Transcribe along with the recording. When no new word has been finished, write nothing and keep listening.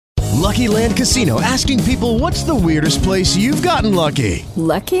Lucky Land Casino, asking people, what's the weirdest place you've gotten lucky?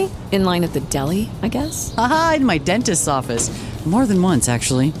 Lucky? In line at the deli, I guess? Aha, in my dentist's office. More than once,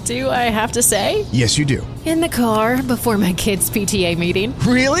 actually. Do I have to say? Yes, you do. In the car before my kids' PTA meeting.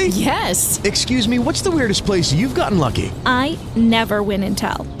 Really? Yes. Excuse me, what's the weirdest place you've gotten lucky? I never win and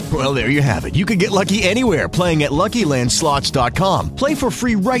tell. Well, there you have it. You can get lucky anywhere, playing at LuckyLandSlots.com. Play for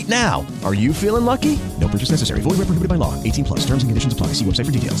free right now. Are you feeling lucky? No purchase necessary. Void where prohibited by law. 18 plus. Terms and conditions apply. See website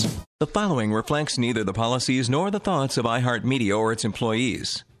for details. The following reflects neither the policies nor the thoughts of iHeartMedia or its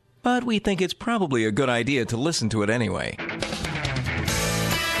employees. But we think it's probably a good idea to listen to it anyway.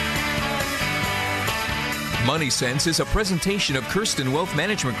 Money Sense is a presentation of Kirsten Wealth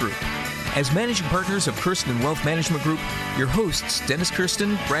Management Group. As managing partners of Kirsten Wealth Management Group, your hosts, Dennis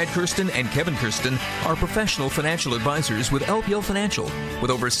Kirsten, Brad Kirsten, and Kevin Kirsten, are professional financial advisors with LPL Financial, with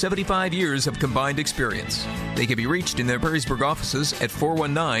over 75 years of combined experience. They can be reached in their Perrysburg offices at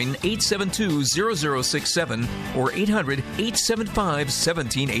 419-872-0067 or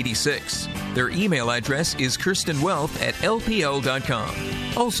 800-875-1786. Their email address is kirstenwealth@lpl.com.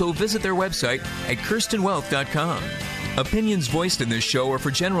 Also, visit their website at kirstenwealth.com. Opinions voiced in this show are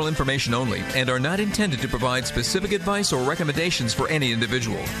for general information only and are not intended to provide specific advice or recommendations for any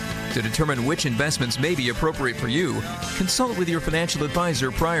individual. To determine which investments may be appropriate for you, consult with your financial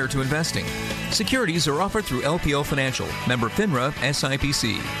advisor prior to investing. Securities are offered through LPL Financial, member FINRA,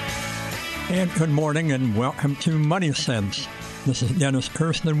 SIPC. And good morning and welcome to Money Sense. This is Dennis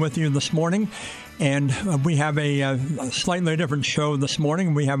Kirsten with you this morning. And we have a slightly different show this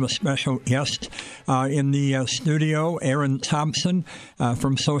morning. We have a special guest in the studio, Aaron Thompson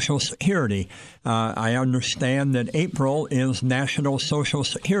from Social Security. I understand that April is National Social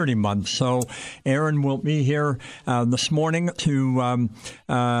Security Month. So Aaron will be here this morning to,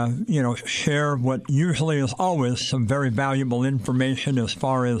 share what usually is always some very valuable information as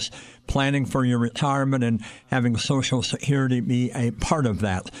far as planning for your retirement and having Social Security be a part of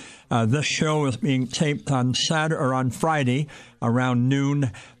that. This show is being taped on Saturday or on Friday around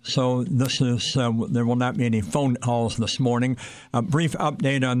noon, so this is there will not be any phone calls this morning. A brief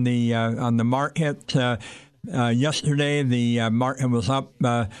update on the market. Yesterday, the market was up.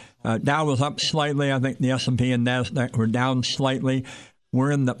 Dow was up slightly. I think the S&P and Nasdaq were down slightly.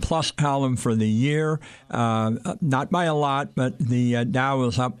 We're in the plus column for the year, not by a lot, but the Dow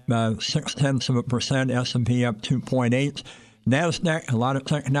was up 0.6%, S&P up 2.8%. NASDAQ, a lot of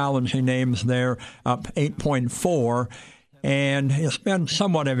technology names there, up 8.4%. And it's been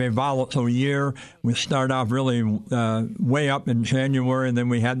somewhat of a volatile year. We started off really way up in January, and then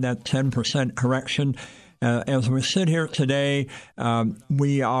we had that 10% correction. As we sit here today,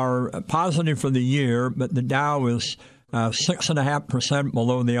 we are positive for the year, but the Dow is 6.5%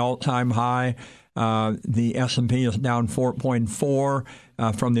 below the all-time high. The S&P is down 4.4%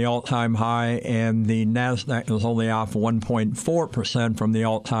 from the all-time high, and the NASDAQ is only off 1.4% from the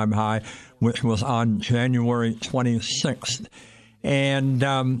all-time high, which was on January 26th. And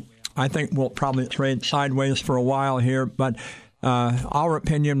I think we'll probably trade sideways for a while here, but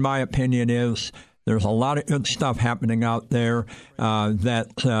my opinion is there's a lot of good stuff happening out there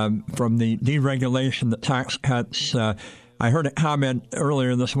that from the deregulation, the tax cuts. I heard a comment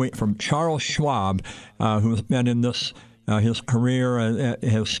earlier this week from Charles Schwab, who's been in this, his career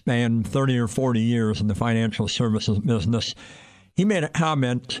has spanned 30 or 40 years in the financial services business. He made a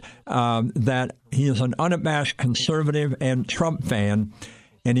comment that he is an unabashed conservative and Trump fan,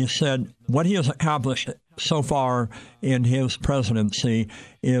 and he said what he has accomplished so far in his presidency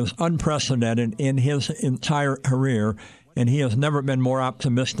is unprecedented in his entire career, and he has never been more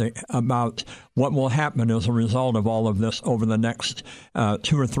optimistic about what will happen as a result of all of this over the next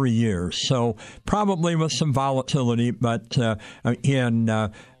 2 or 3 years. So probably with some volatility, but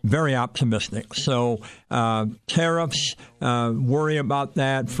again, very optimistic. So tariffs, worry about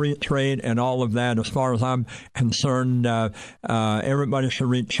that, free trade, and all of that. As far as I'm concerned, everybody should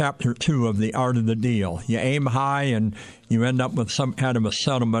read Chapter 2 of The Art of the Deal. You aim high and you end up with some kind of a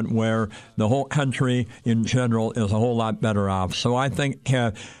settlement where the whole country in general is a whole lot better off. So I think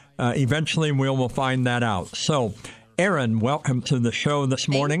eventually we will find that out. So, Aaron, welcome to the show this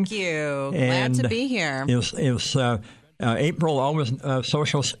morning. Thank you. And glad to be here. Is April always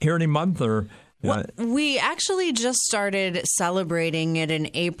Social Security Month, or? Well, we actually just started celebrating it in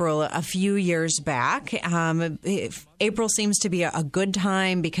April a few years back. April seems to be a good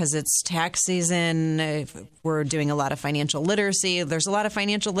time because it's tax season. We're doing a lot of financial literacy. There's a lot of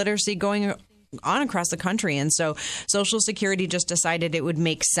financial literacy going on across the country. And so Social Security just decided it would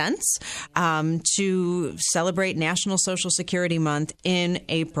make sense to celebrate National Social Security Month in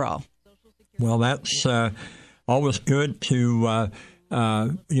April. Well, that's always good to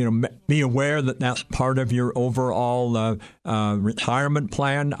be aware that that's part of your overall retirement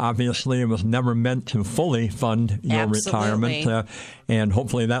plan. Obviously, it was never meant to fully fund your retirement. And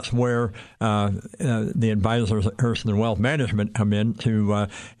hopefully that's where the advisors at Hurston Wealth Management come in to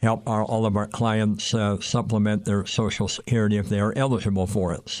help all of our clients supplement their Social Security if they are eligible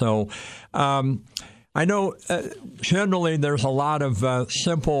for it. So I know generally there's a lot of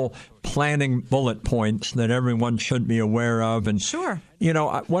simple planning bullet points that everyone should be aware of. And, sure.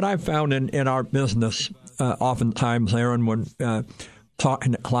 What I've found in our business oftentimes, Aaron, when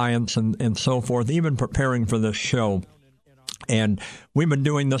talking to clients and so forth, even preparing for this show, and we've been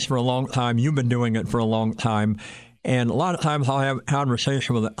doing this for a long time. You've been doing it for a long time. And a lot of times I'll have a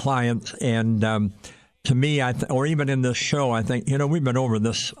conversation with a client, and to me, or even in this show, I think, we've been over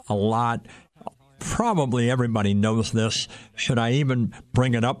this a lot. Probably everybody knows this. Should I even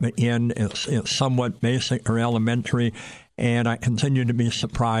bring it up again? It's somewhat basic or elementary. And I continue to be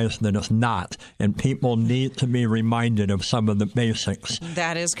surprised that it's not. And people need to be reminded of some of the basics.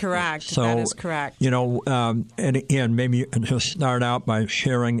 That is correct. So, that is correct. And again, maybe you can just start out by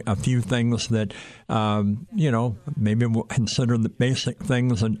sharing a few things that, maybe we'll consider the basic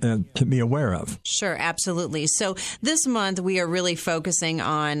things to be aware of. Sure, absolutely. So this month we are really focusing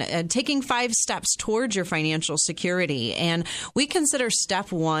on taking 5 steps towards your financial security. And we consider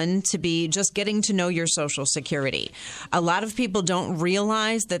step 1 to be just getting to know your Social Security. A lot of people don't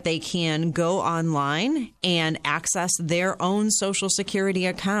realize that they can go online and access their own Social Security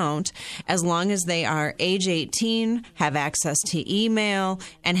account as long as they are age 18, have access to email,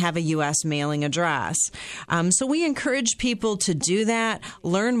 and have a U.S. mailing address. So we encourage people to do that,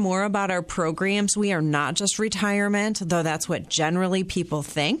 learn more about our programs. We are not just retirement, though that's what generally people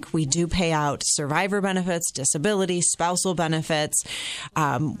think. We do pay out survivor benefits, disability, spousal benefits.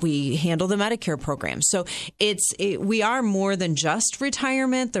 We handle the Medicare program. So we are more than just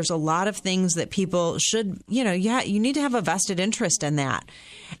retirement. There's a lot of things that people should, you need to have a vested interest in that.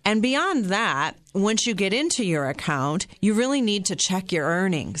 And beyond that, once you get into your account, you really need to check your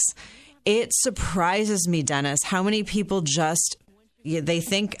earnings. It surprises me, Dennis, how many people they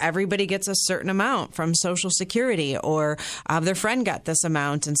think everybody gets a certain amount from Social Security, or their friend got this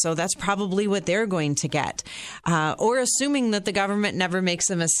amount, and so that's probably what they're going to get. Or assuming that the government never makes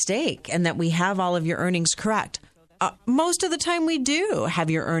a mistake and that we have all of your earnings correct. Most of the time we do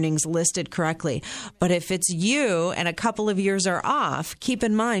have your earnings listed correctly. But if it's you and a couple of years are off, keep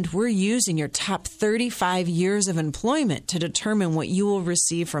in mind we're using your top 35 years of employment to determine what you will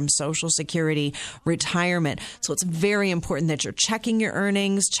receive from Social Security retirement. So it's very important that you're checking your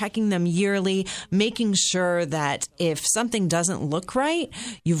earnings, checking them yearly, making sure that if something doesn't look right,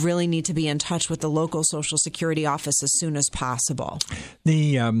 you really need to be in touch with the local Social Security office as soon as possible.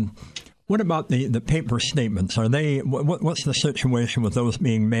 What about the paper statements? Are they? What's the situation with those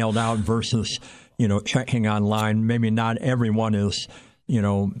being mailed out versus, checking online? Maybe not everyone is,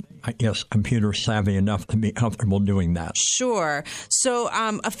 I guess, computer savvy enough to be comfortable doing that. Sure. So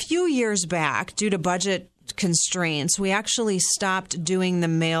a few years back, due to budget constraints, we actually stopped doing the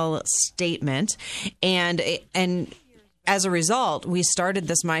mail statement, and as a result, we started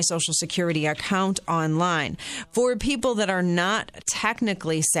this My Social Security account online. For people that are not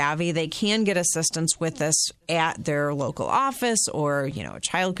technically savvy, they can get assistance with this at their local office, or, a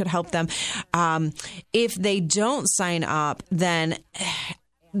child could help them. If they don't sign up, then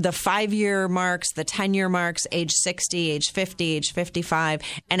the 5-year marks, the 10-year marks, age 60, age 50, age 55,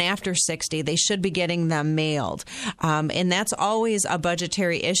 and after 60, they should be getting them mailed. And that's always a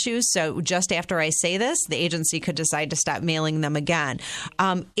budgetary issue. So just after I say this, the agency could decide to stop mailing them again.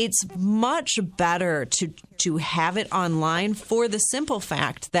 It's much better to have it online for the simple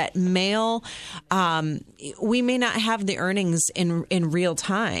fact that mail, we may not have the earnings in real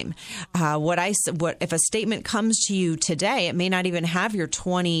time. If a statement comes to you today, it may not even have your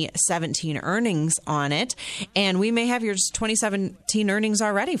 2017 earnings on it, and we may have your 2017 earnings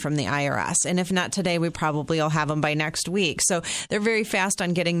already from the IRS. And if not today, we probably will have them by next week. So they're very fast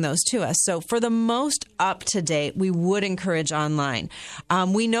on getting those to us. So for the most up to date, we would encourage online.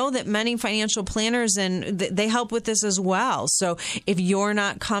 We know that many financial planners they help with this as well. So if you're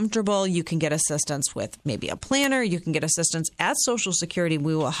not comfortable, you can get assistance with maybe a planner. You can get assistance at Social Security.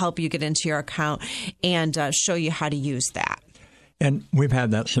 We will help you get into your account and show you how to use that. And we've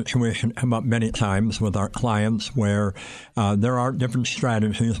had that situation come up many times with our clients where there are different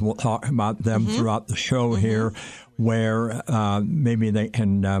strategies. We'll talk about them throughout the show here, where maybe they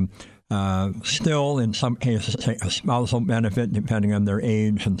can still, in some cases, take a spousal benefit depending on their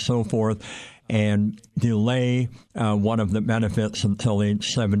age and so forth, and delay one of the benefits until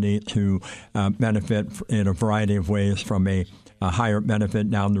age 70 to benefit in a variety of ways from a higher benefit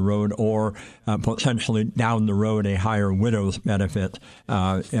down the road, or potentially down the road a higher widow's benefit.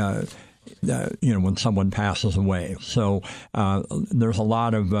 When someone passes away. So there's a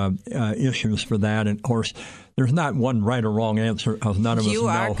lot of issues for that. And, of course, there's not one right or wrong answer because none of us know. You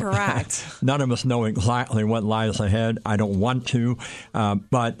are correct. None of us know exactly what lies ahead. I don't want to.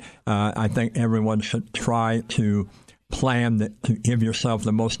 But I think everyone should try to plan to give yourself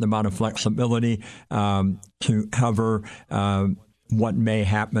the most amount of flexibility to cover what may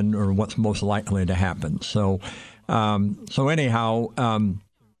happen or what's most likely to happen. So anyhow,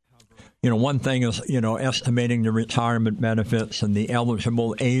 one thing is, estimating the retirement benefits and the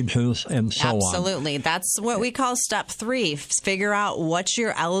eligible ages and so on. Absolutely. That's what we call step 3. Figure out what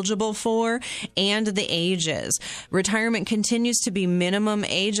you're eligible for and the ages. Retirement continues to be minimum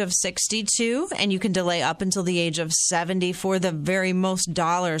age of 62, and you can delay up until the age of 70 for the very most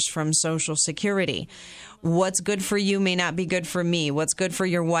dollars from Social Security. What's good for you may not be good for me. What's good for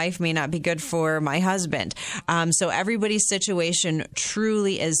your wife may not be good for my husband. So everybody's situation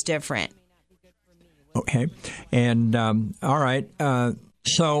truly is different. Okay. And all right.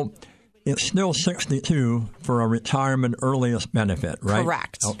 So it's still 62 for a retirement earliest benefit, right?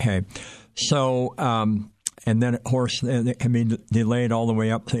 Correct. Okay. So, and then, of course, it can be delayed all the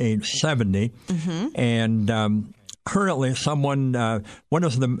way up to age 70. Mm-hmm. And currently, what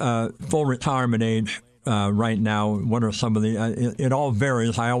is the full retirement age right now? What are some of the it all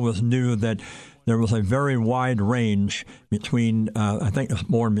varies. I always knew that there was a very wide range between, I think it's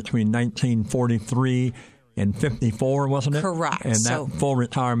more between 1943 and 54, wasn't it? Correct. And that full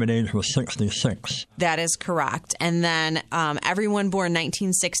retirement age was 66. That is correct. And then everyone born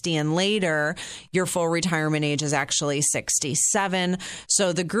 1960 and later, your full retirement age is actually 67.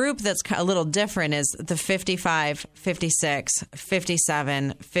 So the group that's a little different is the 55, 56,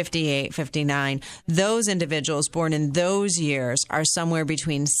 57, 58, 59. Those individuals born in those years are somewhere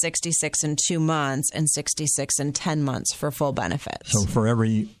between 66 and 2 months and 66 and 10 months for full benefits. So for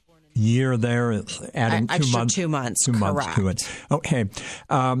every year there, it's adding 2 months. 2 months. 2 months to it. Okay.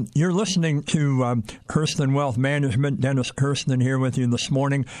 You're listening to Kirsten Wealth Management. Dennis Kirsten here with you this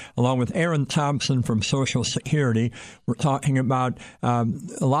morning, along with Aaron Thompson from Social Security. We're talking about a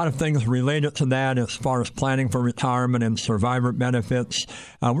lot of things related to that as far as planning for retirement and survivor benefits.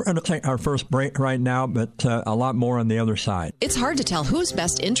 We're going to take our first break right now, but a lot more on the other side. It's hard to tell whose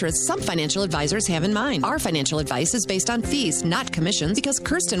best interests some financial advisors have in mind. Our financial advice is based on fees, not commissions, because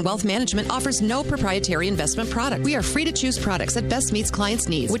Kirsten Wealth Management offers no proprietary investment product. We are free to choose products that best meets clients'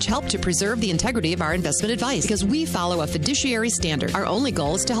 needs, which help to preserve the integrity of our investment advice because we follow a fiduciary standard. Our only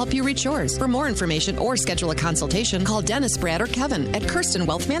goal is to help you reach yours. For more information or schedule a consultation, call Dennis, Brad, or Kevin at Kirsten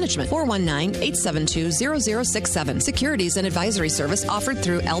Wealth Management, 419-872-0067. Securities and advisory service offered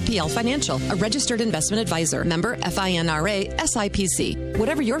through LPL Financial, a registered investment advisor. Member FINRA SIPC.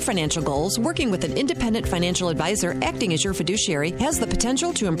 Whatever your financial goals, working with an independent financial advisor acting as your fiduciary has the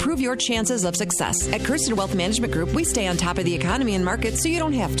potential to improve your chances of success. At Kirsten Wealth Management Group, we stay on top of the economy and markets so you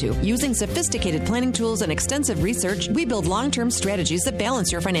don't have to. Using sophisticated planning tools and extensive research, we build long-term strategies that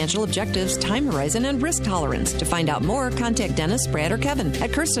balance your financial objectives, time horizon, and risk tolerance. To find out more, contact Dennis, Brad, or Kevin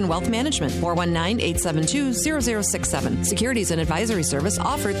at Kirsten Wealth Management, 419-872-0067. Securities and advisory service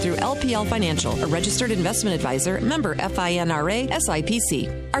offered through LPL Financial, a registered investment advisor, member FINRA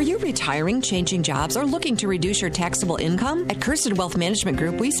SIPC. Are you retiring, changing jobs, or looking to reduce your taxable income? At Kirsten Wealth Management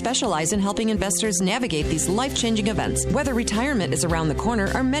Group, we specialize in helping investors navigate these life-changing events. Whether retirement is around the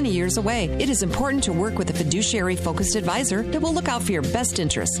corner or many years away, it is important to work with a fiduciary-focused advisor that will look out for your best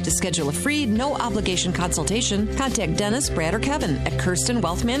interests. To schedule a free, no-obligation consultation, contact Dennis, Brad, or Kevin at Kirsten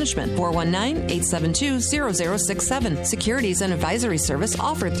Wealth Management, 419-872-0067. Securities and advisory service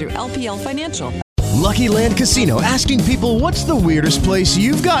offered through LPL Financial. Lucky Land Casino, asking people, what's the weirdest place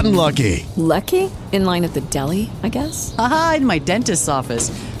you've gotten lucky? Lucky? In line at the deli, I guess? Aha, in my dentist's office.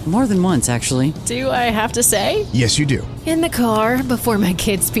 More than once, actually. Do I have to say? Yes, you do. In the car before my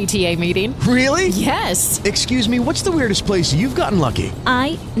kids' PTA meeting. Really? Yes. Excuse me, what's the weirdest place you've gotten lucky?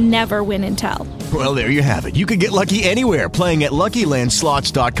 I never win and tell. Well, there you have it. You can get lucky anywhere, playing at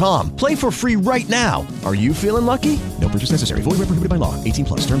LuckyLandSlots.com. Play for free right now. Are you feeling lucky? No purchase necessary. Void where prohibited by law.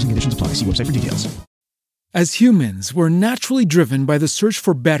 18+. Terms and conditions apply. See website for details. As humans, we're naturally driven by the search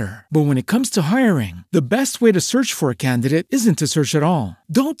for better. But when it comes to hiring, the best way to search for a candidate isn't to search at all.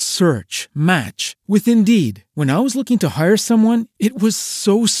 Don't search, match with Indeed. When I was looking to hire someone, it was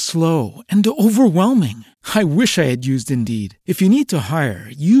so slow and overwhelming. I wish I had used Indeed. If you need to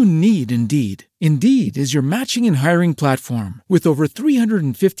hire, you need Indeed. Indeed is your matching and hiring platform with over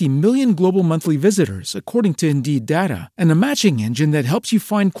 350 million global monthly visitors, according to Indeed data, and a matching engine that helps you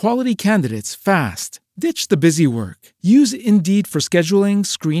find quality candidates fast. Ditch the busy work. Use Indeed for scheduling,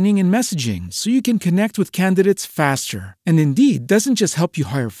 screening, and messaging so you can connect with candidates faster. And Indeed doesn't just help you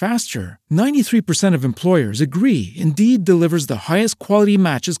hire faster. 93% of employers agree Indeed delivers the highest quality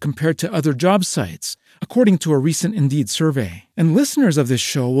matches compared to other job sites, according to a recent Indeed survey. And listeners of this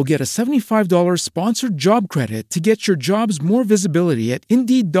show will get a $75 sponsored job credit to get your jobs more visibility at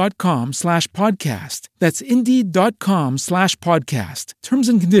Indeed.com/podcast. That's Indeed.com/podcast. Terms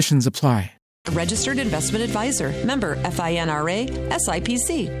and conditions apply. A registered investment advisor. Member FINRA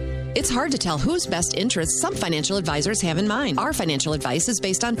SIPC. It's hard to tell whose best interests some financial advisors have in mind. Our financial advice is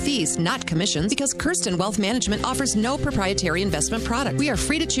based on fees, not commissions, because Kirsten Wealth Management offers no proprietary investment product. We are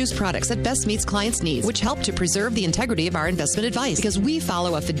free to choose products that best meets clients' needs, which help to preserve the integrity of our investment advice because we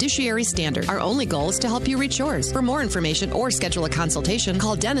follow a fiduciary standard. Our only goal is to help you reach yours. For more information or schedule a consultation,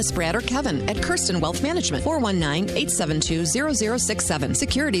 call Dennis, Brad, or Kevin at Kirsten Wealth Management, 419-872-0067.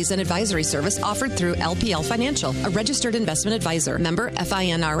 Securities and advisory service offered through LPL Financial, a registered investment advisor. Member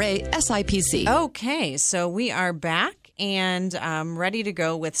FINRA SIPC. Okay, so we are back and ready to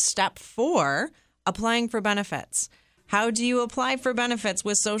go with step 4, applying for benefits. How do you apply for benefits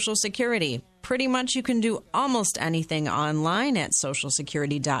with Social Security? Pretty much you can do almost anything online at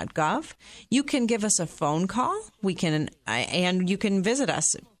socialsecurity.gov. You can give us a phone call. And you can visit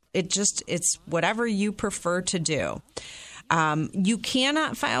us. It's whatever you prefer to do. You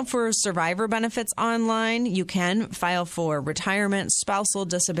cannot file for survivor benefits online. You can file for retirement, spousal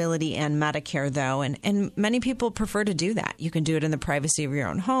disability, and Medicare, though. And many people prefer to do that. You can do it in the privacy of your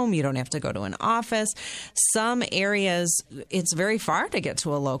own home. You don't have to go to an office. Some areas, it's very far to get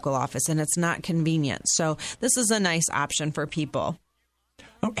to a local office, and it's not convenient. So this is a nice option for people.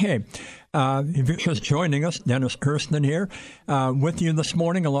 Okay. If you're just joining us, Dennis Kirsten here with you this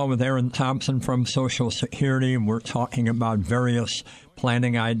morning, along with Aaron Thompson from Social Security. We're talking about various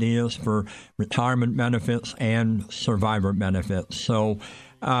planning ideas for retirement benefits and survivor benefits. So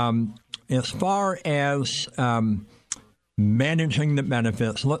as far as managing the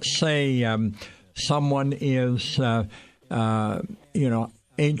benefits, let's say someone is,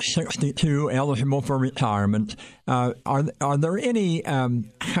 age 62, eligible for retirement. Are there any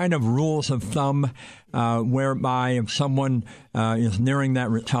kind of rules of thumb whereby if someone is nearing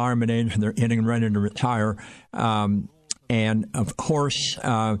that retirement age and they're getting ready to retire, and of course,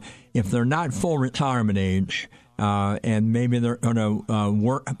 if they're not full retirement age, and maybe they're going to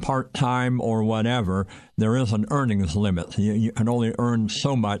work part-time or whatever, there is an earnings limit. You can only earn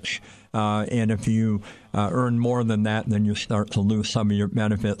so much, and if you earn more than that, then you start to lose some of your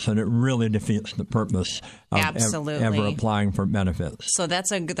benefits, and it really defeats the purpose of ever applying for benefits. So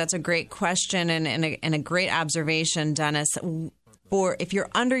that's a great question and a great observation, Dennis. If you're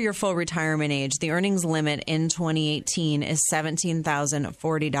under your full retirement age, the earnings limit in 2018 is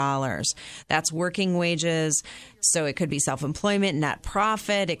 $17,040. That's working wages. So it could be self-employment, net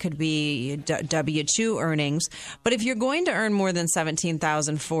profit. It could be W-2 earnings. But if you're going to earn more than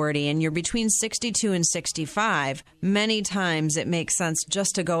 $17,040 and you're between 62 and 65, many times it makes sense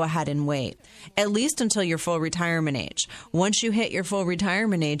just to go ahead and wait, at least until your full retirement age. Once you hit your full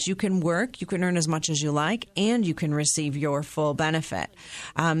retirement age, you can work, you can earn as much as you like, and you can receive your full benefit.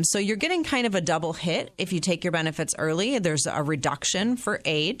 So you're getting kind of a double hit if you take your benefits early. There's a reduction for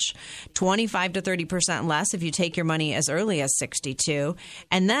age, 25 to 30% less if you take your money as early as 62.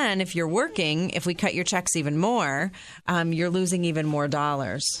 And then if you're working, if we cut your checks even more, you're losing even more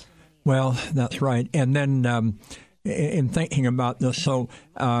dollars. Well, that's right. And then in thinking about this, so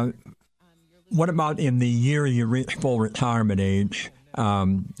what about in the year you reach full retirement age?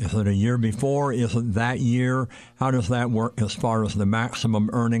 Is it a year before? Is it that year? How does that work as far as the maximum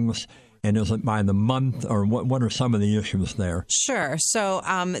earnings? And is it by the month, or what are some of the issues there? Sure. So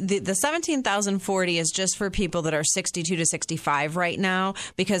the $17,040 is just for people that are 62 to 65 right now,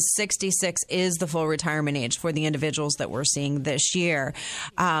 because 66 is the full retirement age for the individuals that we're seeing this year.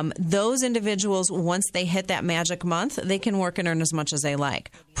 Those individuals, once they hit that magic month, they can work and earn as much as they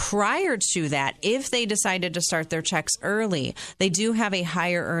like. Prior to that, if they decided to start their checks early, they do have a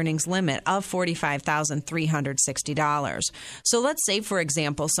higher earnings limit of $45,360. So let's say, for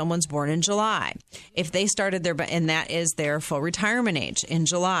example, someone's born in July. If they started and that is their full retirement age in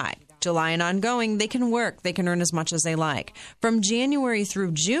July and ongoing, they can work. They can earn as much as they like. From January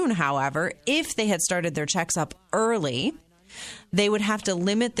through June, however, if they had started their checks up early, they would have to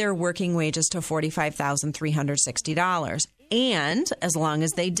limit their working wages to $45,360. And as long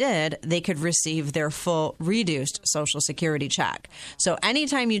as they did, they could receive their full reduced Social Security check. So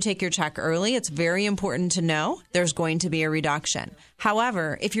anytime you take your check early, it's very important to know there's going to be a reduction.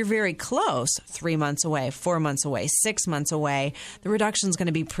 However, if you're very close, 3 months away, 4 months away, 6 months away, the reduction is going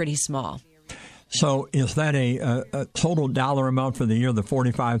to be pretty small. So is that a total dollar amount for the year, the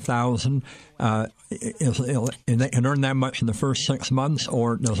 $45,000? They can earn that much in the first 6 months,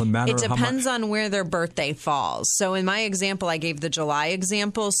 or does it matter? It depends on where their birthday falls. So in my example, I gave the July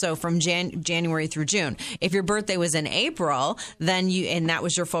example. So from January through June. If your birthday was in April, then and that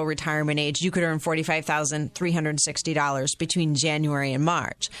was your full retirement age, you could earn $45,360 between January and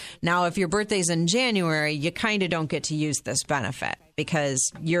March. Now, if your birthday's in January, you kind of don't get to use this benefit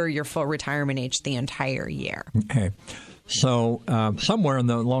because you're your full retirement age the entire year. Okay. So somewhere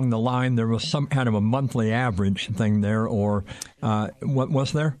along the line, there was some kind of a monthly average thing there, or what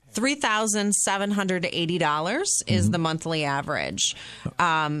was there? $3,780 is the monthly average.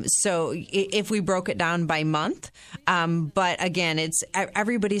 So if we broke it down by month, but again, it's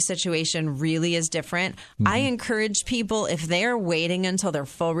everybody's situation really is different. I encourage people, if they're waiting until their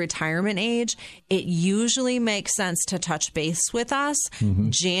full retirement age, it usually makes sense to touch base with us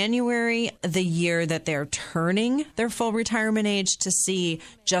January, the year that they're turning their full retirement age, to see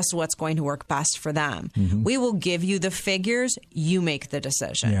just what's going to work best for them. We will give you the figures. You make the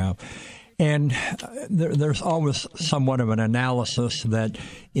decision. Yeah. And there's always somewhat of an analysis that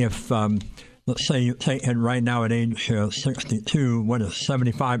if, let's say you take it right now at age 62, what is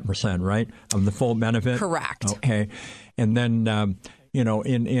 75%, right, of the full benefit? Correct. Okay. And then,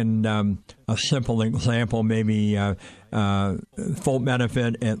 in a simple example, maybe full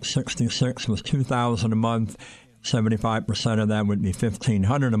benefit at 66 was $2,000 a month. 75% of that would be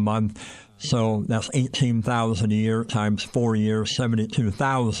 $1,500 a month. So that's $18,000 a year times 4 years,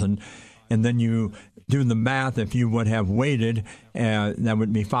 $72,000. And then you do the math. If you would have waited, that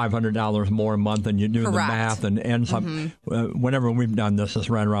would be $500 more a month. And you do the math and ends up, whenever we've done this, is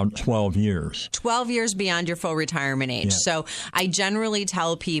right around 12 years. 12 years beyond your full retirement age. Yeah. So I generally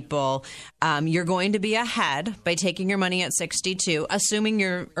tell people you're going to be ahead by taking your money at 62, assuming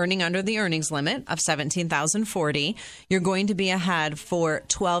you're earning under the earnings limit of $17,040. You're going to be ahead for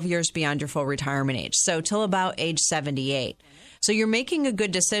 12 years beyond your full retirement age. So till about age 78. So you're making a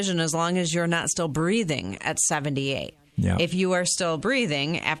good decision as long as you're not still breathing at 78. Yeah. If you are still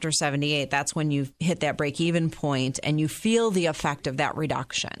breathing after 78, that's when you hit that break-even point and you feel the effect of that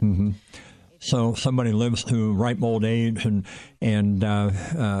reduction. So somebody lives to ripe old age, and there's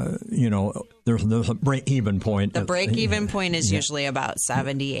a break-even point. The break-even point is usually about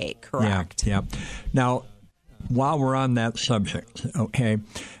 78, correct? Yeah. Now, while we're on that subject, okay,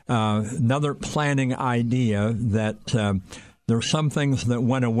 another planning idea that there were some things that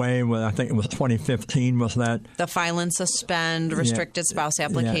went away. I think it was 2015, was that? The file and suspend, restricted spouse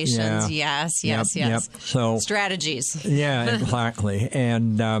applications. Yes. So strategies. Yeah, exactly.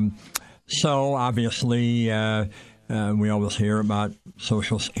 And so obviously we always hear about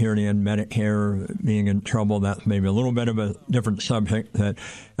Social Security and Medicare being in trouble. That's maybe a little bit of a different subject that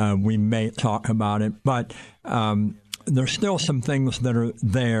we may talk about it. But there's still some things that are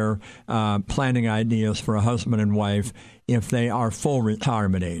there, planning ideas for a husband and wife if they are full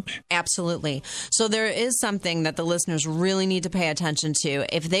retirement age. Absolutely. So there is something that the listeners really need to pay attention to.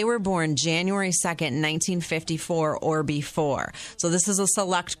 If they were born January 2nd, 1954 or before. So this is a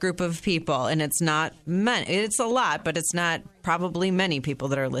select group of people, and it's not many. It's a lot, but it's not probably many people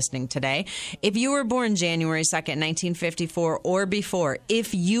that are listening today. If you were born January 2nd, 1954 or before,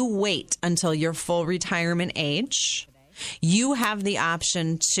 if you wait until your full retirement age, you have the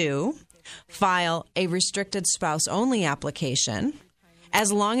option to file a restricted spouse-only application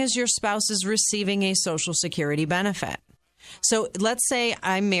as long as your spouse is receiving a Social Security benefit. So let's say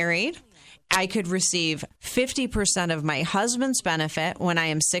I'm married. I could receive 50% of my husband's benefit when I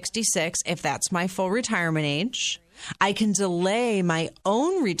am 66, if that's my full retirement age. I can delay my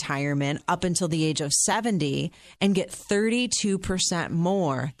own retirement up until the age of 70 and get 32%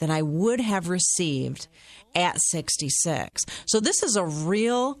 more than I would have received at 66. So this is a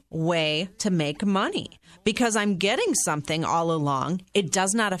real way to make money because I'm getting something all along. It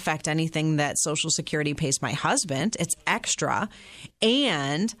does not affect anything that Social Security pays my husband. It's extra.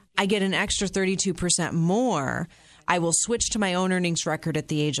 And I get an extra 32% more. I will switch to my own earnings record at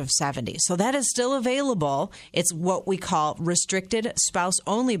the age of 70. So that is still available. It's what we call restricted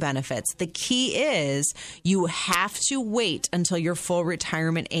spouse-only benefits. The key is you have to wait until your full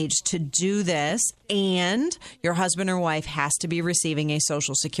retirement age to do this, and your husband or wife has to be receiving a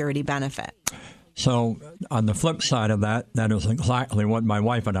Social Security benefit. So on the flip side of that is exactly what my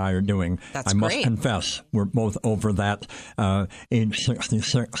wife and I are doing. That's I must great. confess, we're both over that age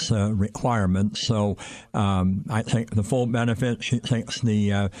 66 requirement. So I take the full benefit. She takes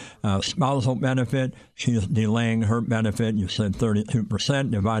the spousal benefit. She's delaying her benefit. You said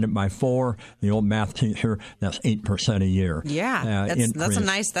 32% divided by 4. The old math teacher, that's 8% a year. Yeah, that's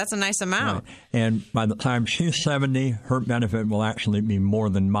a nice amount. Right. And by the time she's 70, her benefit will actually be more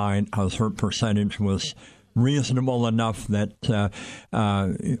than mine, because her percentage was reasonable enough that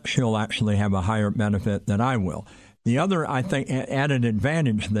she'll actually have a higher benefit than I will. The other, I think, added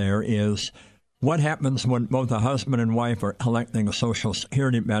advantage there is what happens when both a husband and wife are collecting a Social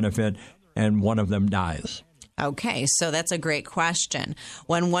Security benefit and one of them dies. Okay, so that's a great question.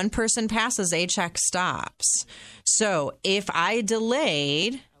 When one person passes, a check stops. So if I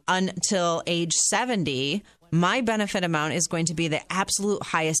delayed until age 70, my benefit amount is going to be the absolute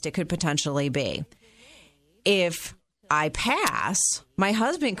highest it could potentially be. If I pass, my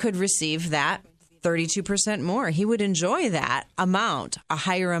husband could receive that 32% more. He would enjoy that amount, a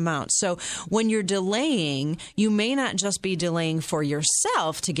higher amount. So when you're delaying, you may not just be delaying for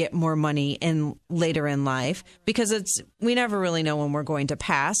yourself to get more money in later in life, because we never really know when we're going to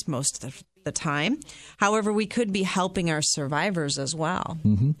pass most of the time. However, we could be helping our survivors as well.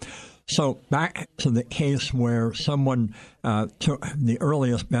 Mm-hmm. So back to the case where someone took the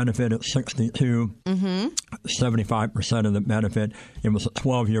earliest benefit at 62, 75% of the benefit, it was a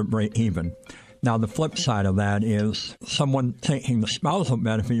 12-year break even. Now, the flip side of that is someone taking the spousal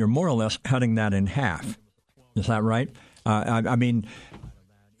benefit, you're more or less cutting that in half. Is that right?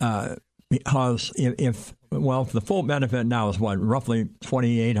 Because if the full benefit now is what, roughly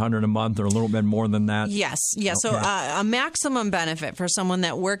 $2,800 a month or a little bit more than that? Yes. Yeah. Okay. So a maximum benefit for someone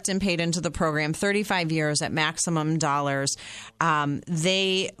that worked and paid into the program 35 years at maximum dollars,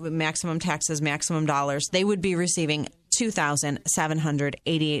 maximum taxes, maximum dollars, they would be receiving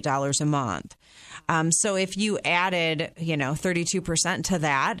 $2,788 a month. So if you added, 32% to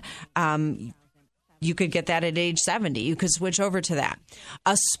that, you could get that at age 70. You could switch over to that.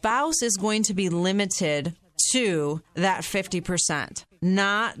 A spouse is going to be limited to that 50%,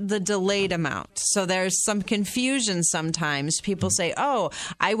 not the delayed amount. So there's some confusion sometimes. People say, oh,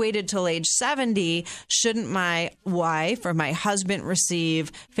 I waited till age 70. Shouldn't my wife or my husband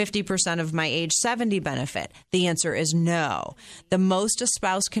receive 50% of my age 70 benefit? The answer is no. The most a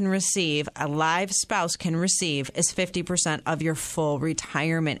spouse can receive, a live spouse can receive, is 50% of your full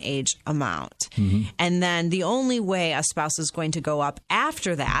retirement age amount. Mm-hmm. And then the only way a spouse is going to go up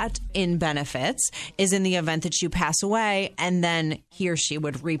after that in benefits is in the event that you pass away, and then he or she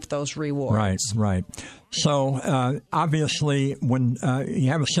would reap those rewards. Right. So obviously, when you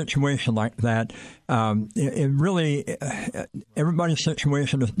have a situation like that, it really, everybody's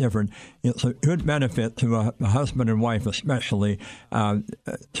situation is different. It's a good benefit to a husband and wife especially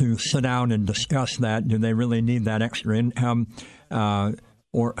to sit down and discuss that. Do they really need that extra income?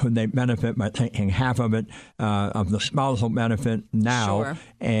 Or could they benefit by taking half of it, of the spousal benefit now, Sure.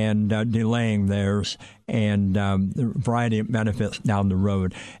 and delaying theirs, and the variety of benefits down the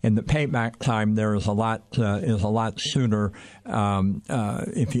road. And the payback time there is a lot sooner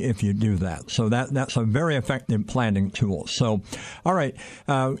if you do that. So that's a very effective planning tool. So, all right,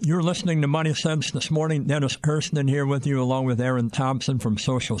 you're listening to Money Sense this morning. Dennis Kirsten here with you, along with Aaron Thompson from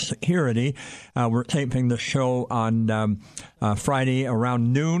Social Security. We're taping the show on Friday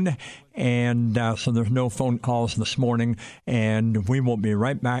around noon. And so there's no phone calls this morning, and we will be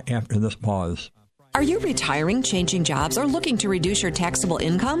right back after this pause. Are you retiring, changing jobs, or looking to reduce your taxable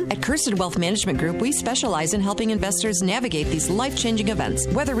income? At Kirsten Wealth Management Group, we specialize in helping investors navigate these life-changing events.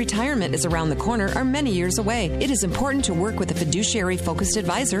 Whether retirement is around the corner or many years away, it is important to work with a fiduciary-focused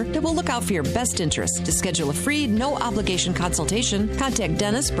advisor that will look out for your best interests. To schedule a free, no-obligation consultation, contact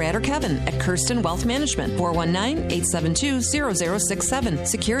Dennis, Brad, or Kevin at Kirsten Wealth Management, 419-872-0067.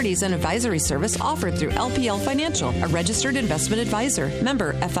 Securities and advisory service offered through LPL Financial, a registered investment advisor.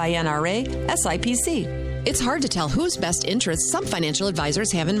 Member FINRA, SIPC. It's hard to tell whose best interests some financial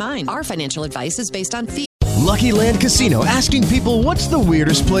advisors have in mind. Our financial advice is based on fee. Lucky Land Casino, asking people, what's the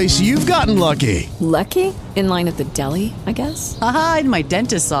weirdest place you've gotten lucky? Lucky? In line at the deli, I guess? Aha, in my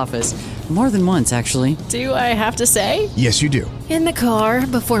dentist's office. More than once, actually. Do I have to say? Yes, you do. In the car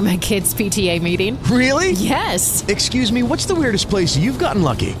before my kids' PTA meeting. Really? Yes. Excuse me, what's the weirdest place you've gotten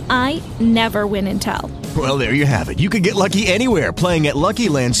lucky? I never win and tell. Well, there you have it. You can get lucky anywhere, playing at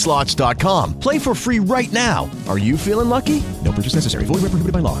LuckyLandSlots.com. Play for free right now. Are you feeling lucky? No purchase necessary. Void where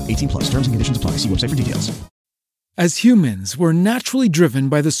prohibited by law. 18+. Terms and conditions apply. See website for details. As humans, we're naturally driven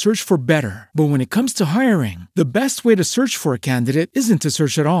by the search for better. But when it comes to hiring, the best way to search for a candidate isn't to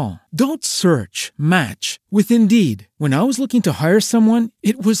search at all. Don't search, match with Indeed. When I was looking to hire someone,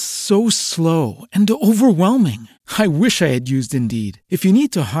 it was so slow and overwhelming. I wish I had used Indeed. If you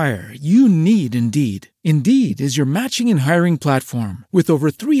need to hire, you need Indeed. Indeed is your matching and hiring platform with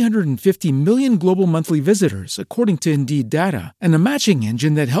over 350 million global monthly visitors, according to Indeed data, and a matching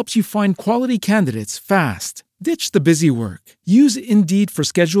engine that helps you find quality candidates fast. Ditch the busy work. Use Indeed for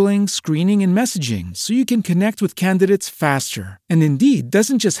scheduling, screening, and messaging so you can connect with candidates faster. And Indeed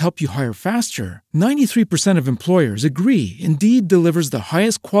doesn't just help you hire faster. 93% of employers agree Indeed delivers the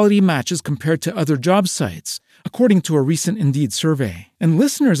highest quality matches compared to other job sites, according to a recent Indeed survey. And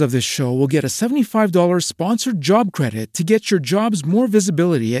listeners of this show will get a $75 sponsored job credit to get your jobs more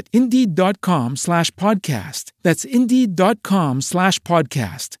visibility at Indeed.com/podcast. That's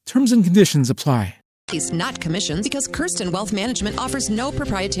Indeed.com/podcast. Terms and conditions apply. Not commissions, because Kirsten Wealth Management offers no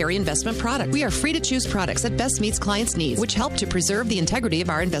proprietary investment product. We are free to choose products that best meets clients' needs, which help to preserve the integrity of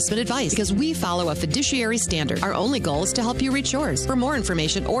our investment advice, because we follow a fiduciary standard. Our only goal is to help you reach yours. For more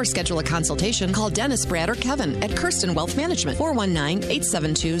information or schedule a consultation, call Dennis, Brad, or Kevin at Kirsten Wealth Management,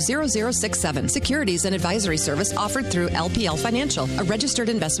 419-872-0067. Securities and advisory service offered through LPL Financial, a registered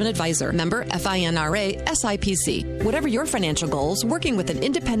investment advisor. Member FINRA SIPC. Whatever your financial goals, working with an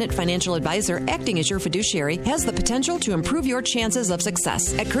independent financial advisor acting as your fiduciary has the potential to improve your chances of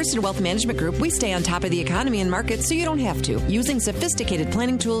success. At Kirsten Wealth Management Group, we stay on top of the economy and markets so you don't have to. Using sophisticated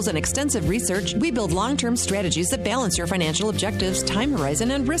planning tools and extensive research, we build long-term strategies that balance your financial objectives, time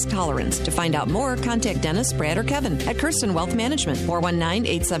horizon, and risk tolerance. To find out more, contact Dennis, Brad, or Kevin at Kirsten Wealth Management,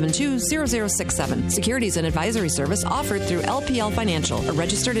 419-872-0067. Securities and advisory service offered through LPL Financial, a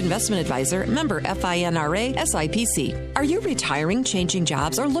registered investment advisor, member FINRA SIPC. Are you retiring, changing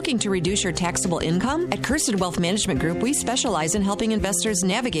jobs, or looking to reduce your taxable income? At Kirsten Wealth Management Group, we specialize in helping investors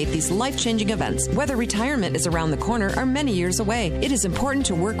navigate these life-changing events. Whether retirement is around the corner or many years away, it is important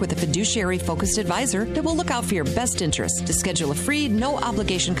to work with a fiduciary-focused advisor that will look out for your best interests. To schedule a free,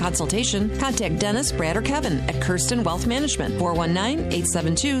 no-obligation consultation, contact Dennis, Brad, or Kevin at Kirsten Wealth Management,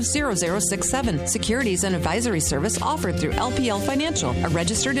 419-872-0067. Securities and advisory service offered through LPL Financial, a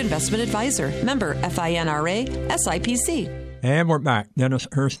registered investment advisor. Member FINRA SIPC. And we're back. Dennis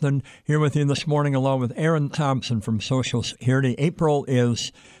Hurston here with you this morning, along with Aaron Thompson from Social Security. April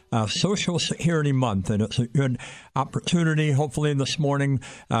is Social Security Month, and it's a good opportunity, hopefully this morning,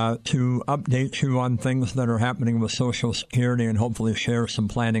 to update you on things that are happening with Social Security and hopefully share some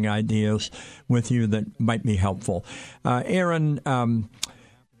planning ideas with you that might be helpful. Aaron,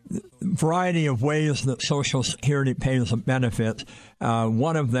 variety of ways that Social Security pays a benefit.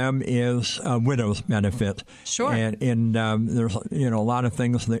 One of them is a widow's benefit. Sure. And there's a lot of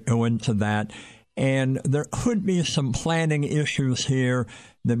things that go into that. And there could be some planning issues here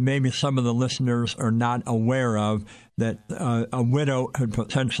that maybe some of the listeners are not aware of, that a widow could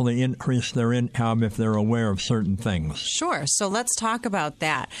potentially increase their income if they're aware of certain things. Sure. So let's talk about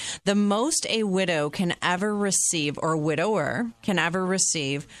that. The most a widow can ever receive, or widower can ever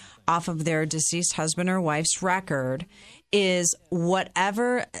receive, off of their deceased husband or wife's record is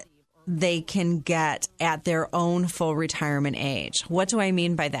whatever they can get at their own full retirement age. What do I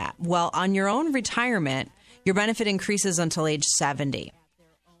mean by that? Well, on your own retirement, your benefit increases until age 70,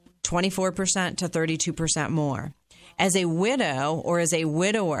 24% to 32% more. As a widow or as a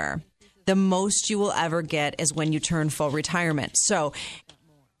widower, the most you will ever get is when you turn full retirement. So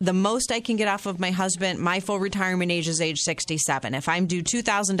the most I can get off of my husband, my full retirement age is age 67. If I'm due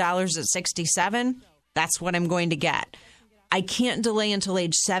 $2,000 at 67, that's what I'm going to get. I can't delay until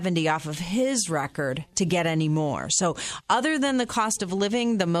age 70 off of his record to get any more. So other than the cost of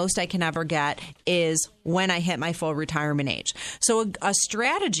living, the most I can ever get is when I hit my full retirement age. So a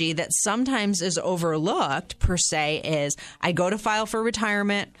strategy that sometimes is overlooked, per se, is I go to file for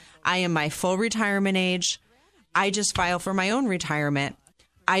retirement. I am my full retirement age. I just file for my own retirement.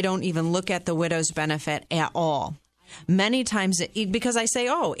 I don't even look at the widow's benefit at all. Many times, because I say,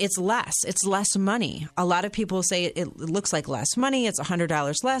 oh, it's less money. A lot of people say it looks like less money. It's $100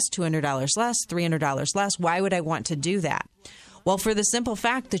 less, $200 less, $300 less. Why would I want to do that? Well, for the simple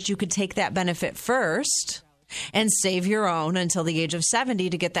fact that you could take that benefit first and save your own until the age of 70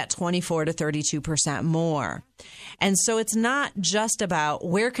 to get that 24 to 32% more. And so it's not just about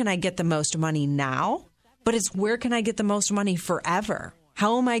where can I get the most money now, but it's where can I get the most money forever?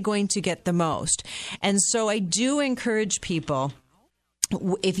 How am I going to get the most? And so I do encourage people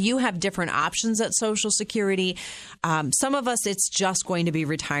if you have different options at Social Security, some of us, it's just going to be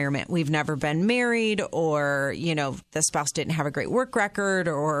retirement. We've never been married, or, the spouse didn't have a great work record,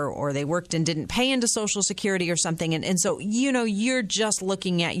 or they worked and didn't pay into Social Security or something. And so, you're just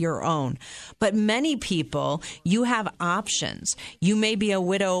looking at your own. But many people, you have options. You may be a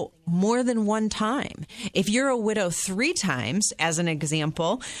widow more than one time. If you're a widow 3 times, as an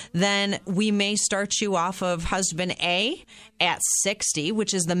example, then we may start you off of husband A at 60,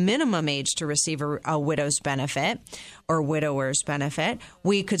 which is the minimum age to receive a widow's benefit or widower's benefit.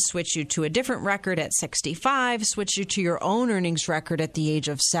 We could switch you to a different record at 65, switch you to your own earnings record at the age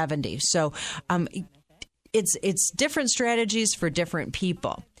of 70. So it's different strategies for different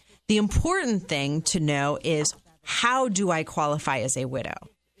people. The important thing to know is, how do I qualify as a widow?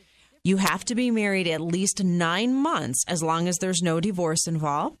 You have to be married at least 9 months, as long as there's no divorce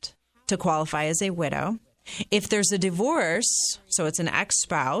involved, to qualify as a widow. If there's a divorce, so it's an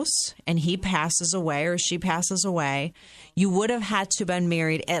ex-spouse, and he passes away or she passes away, you would have had to have been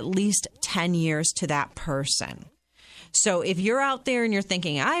married at least 10 years to that person. So if you're out there and you're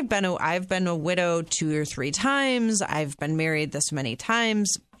thinking, I've been a widow 2 or 3 times, I've been married this many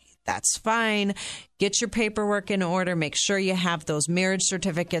times, that's fine. Get your paperwork in order. Make sure you have those marriage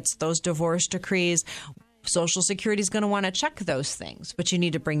certificates, those divorce decrees. Social Security is going to want to check those things, but you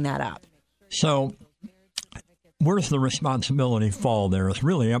need to bring that up. So where's the responsibility fall there? It's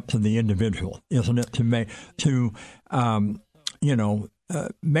really up to the individual, isn't it, to make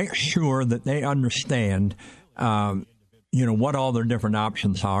sure that they understand what all their different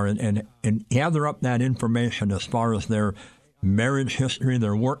options are, and gather up that information as far as their marriage history,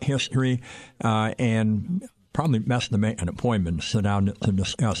 their work history, and probably best to make an appointment to sit down to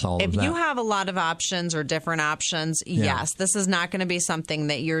discuss all of that. If you have a lot of options or different options, yes, this is not going to be something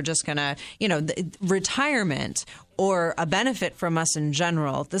that you're just going to, retirement or a benefit from us in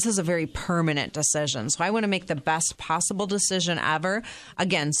general, this is a very permanent decision. So I want to make the best possible decision ever.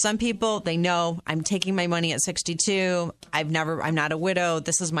 Again, some people, they know I'm taking my money at 62. I'm not a widow.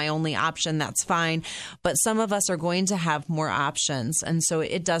 This is my only option. That's fine. But some of us are going to have more options. And so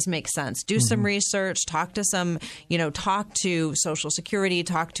it does make sense. Do some research, talk to Social Security,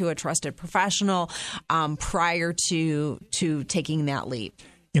 talk to a trusted professional prior to taking that leap.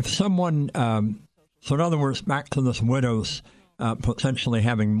 If someone, so in other words, back to this widows potentially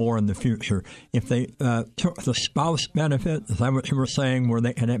having more in the future, if they took the spouse benefit, is that what you were saying, where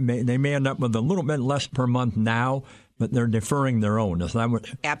they may end up with a little bit less per month now, but they're deferring their own? Is that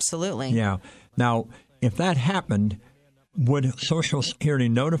what? Absolutely. Yeah. Now, if that happened, would Social Security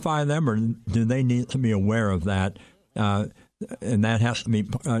notify them, or do they need to be aware of that? And that has to be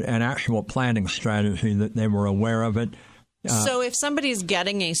an actual planning strategy, that they were aware of it. So if somebody's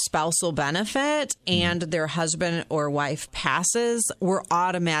getting a spousal benefit and their husband or wife passes, we're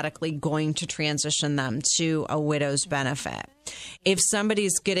automatically going to transition them to a widow's benefit. If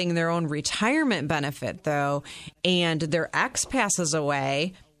somebody's getting their own retirement benefit, though, and their ex passes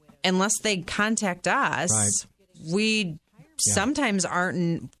away, unless they contact us, we sometimes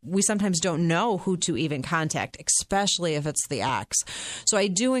don't know who to even contact, especially if it's the ex. So I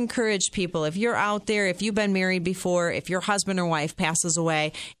do encourage people, if you're out there, if you've been married before, if your husband or wife passes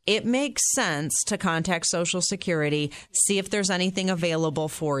away, it makes sense to contact Social Security, see if there's anything available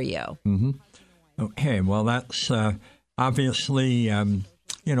for you. Mm-hmm. Okay, well, that's obviously,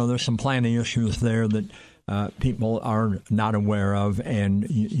 there's some planning issues there that people are not aware of, and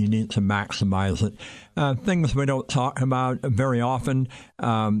you need to maximize it. Things we don't talk about very often,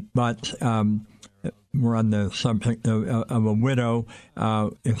 but we're on the subject of a widow.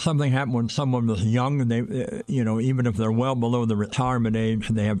 If something happened when someone was young, and they, even if they're well below the retirement age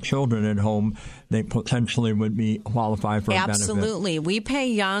and they have children at home, they potentially would be qualified for a benefit. Absolutely. We pay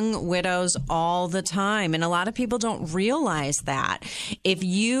young widows all the time, and a lot of people don't realize that. If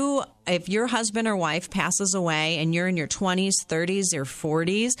your husband or wife passes away and you're in your 20s, 30s, or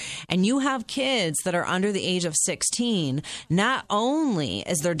 40s, and you have kids that are under the age of 16, not only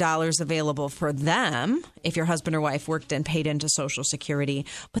is there dollars available for them, if your husband or wife worked and paid into Social Security,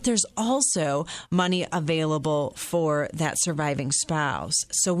 but there's also money available for that surviving spouse.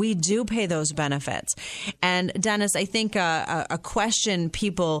 So we do pay those benefits. And Dennis, I think a question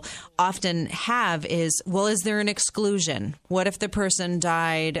people often have is, well, is there an exclusion? What if the person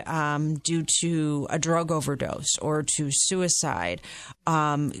died due to a drug overdose or to suicide?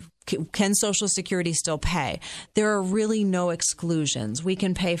 Can Social Security still pay? There are really no exclusions. We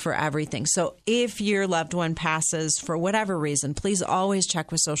can pay for everything. So if your loved one passes for whatever reason, please always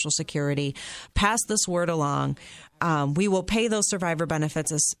check with Social Security. Pass this word along. We will pay those survivor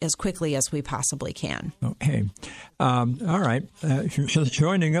benefits as quickly as we possibly can. Okay. All right. If you're just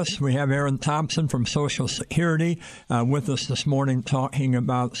joining us, we have Erin Thompson from Social Security with us this morning talking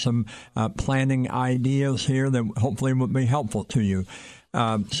about some planning ideas here that hopefully will be helpful to you.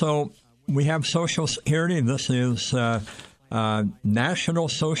 So we have Social Security. This is National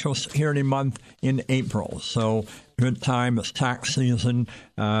Social Security Month in April. So good time. It's tax season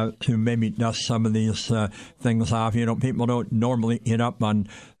to maybe dust some of these things off. People don't normally get up on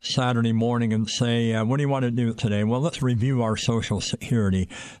Saturday morning and say, what do you want to do today? Well, let's review our Social Security.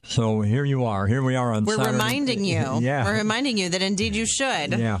 So here you are. Here we are on Saturday. We're reminding you. Yeah. We're reminding you that indeed you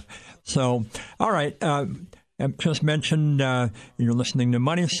should. Yeah. So, all right. I just mentioned you're listening to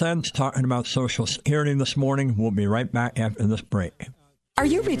Money Sense, talking about Social Security this morning. We'll be right back after this break. Are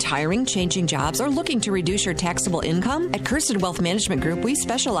you retiring, changing jobs, or looking to reduce your taxable income? At Kirsten Wealth Management Group, we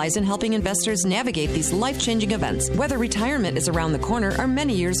specialize in helping investors navigate these life-changing events. Whether retirement is around the corner or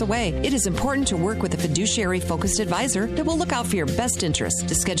many years away, it is important to work with a fiduciary-focused advisor that will look out for your best interests.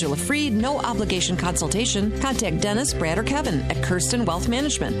 To schedule a free, no-obligation consultation, contact Dennis, Brad, or Kevin at Kirsten Wealth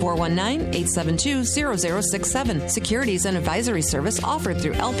Management, 419-872-0067. Securities and advisory service offered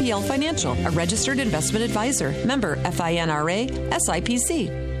through LPL Financial, a registered investment advisor. Member FINRA, SIPC.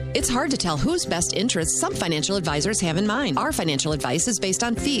 It's hard to tell whose best interests some financial advisors have in mind. Our financial advice is based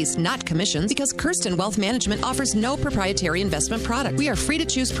on fees, not commissions, because Kirsten Wealth Management offers no proprietary investment product. We are free to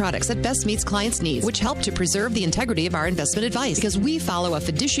choose products that best meets clients' needs, which help to preserve the integrity of our investment advice, because we follow a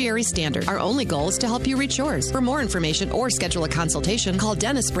fiduciary standard. Our only goal is to help you reach yours. For more information or schedule a consultation, call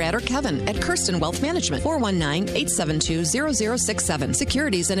Dennis, Brad, or Kevin at Kirsten Wealth Management, 419-872-0067.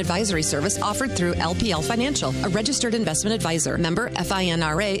 Securities and advisory service offered through LPL Financial, a registered investment advisor. Member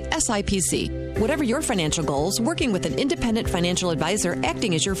FINRA, SIPC. Whatever your financial goals, working with an independent financial advisor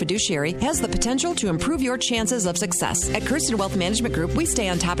acting as your fiduciary has the potential to improve your chances of success. At Kirsten Wealth Management Group, we stay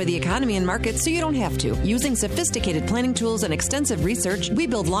on top of the economy and markets so you don't have to. Using sophisticated planning tools and extensive research, we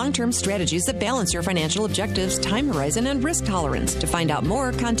build long-term strategies that balance your financial objectives, time horizon, and risk tolerance. To find out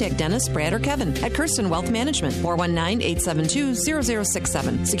more, contact Dennis, Brad, or Kevin at Kirsten Wealth Management,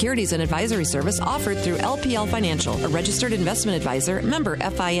 419-872-0067. Securities and advisory service offered through LPL Financial, a registered investment advisor. Member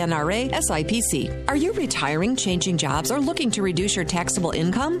FINRA, SIPC. Are you retiring, changing jobs, or looking to reduce your taxable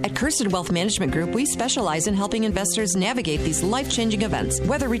income? At Kirsten Wealth Management Group, we specialize in helping investors navigate these life-changing events.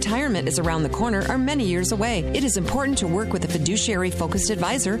 Whether retirement is around the corner or many years away, it is important to work with a fiduciary-focused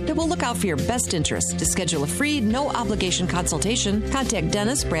advisor that will look out for your best interests. To schedule a free, no-obligation consultation, contact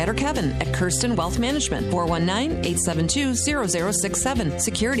Dennis, Brad, or Kevin at Kirsten Wealth Management, 419-872-0067.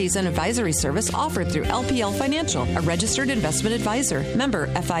 Securities and advisory service offered through LPL Financial, a registered investment advisor. Member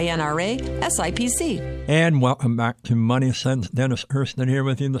FINRA, SIPC. And welcome back to Money Sense. Dennis Kirsten here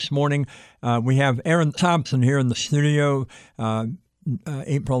with you this morning. We have Erin Thompson here in the studio.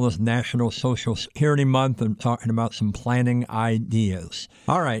 April is National Social Security Month and talking about some planning ideas.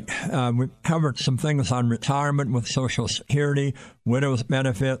 All right. We've covered some things on retirement with Social Security, widow's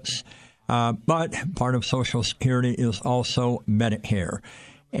benefits, but part of Social Security is also Medicare.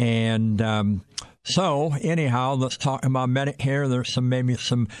 And so, anyhow, let's talk about Medicare. There's maybe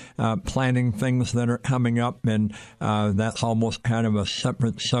some planning things that are coming up, and that's almost kind of a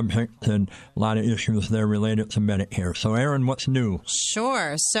separate subject and a lot of issues there related to Medicare. So, Erin, what's new?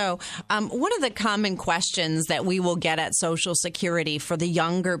 Sure. So, one of the common questions that we will get at Social Security for the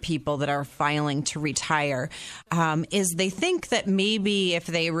younger people that are filing to retire is they think that maybe if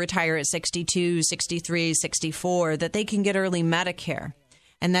they retire at 62, 63, 64, that they can get early Medicare.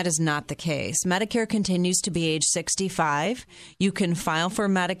 And that is not the case. Medicare continues to be age 65. You can file for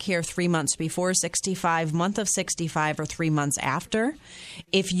Medicare 3 months before 65, month of 65, or 3 months after.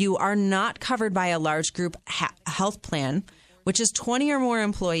 If you are not covered by a large group health plan, which is 20 or more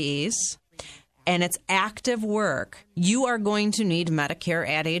employees, and it's active work, you are going to need Medicare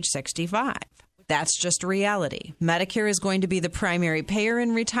at age 65. That's just reality. Medicare is going to be the primary payer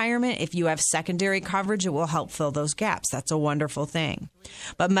in retirement. If you have secondary coverage, it will help fill those gaps. That's a wonderful thing.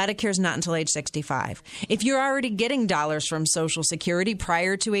 But Medicare is not until age 65. If you're already getting dollars from Social Security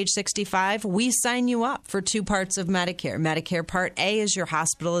prior to age 65, we sign you up for 2 parts of Medicare. Medicare Part A is your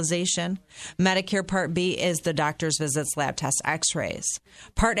hospitalization. Medicare Part B is the doctor's visits, lab tests, x-rays.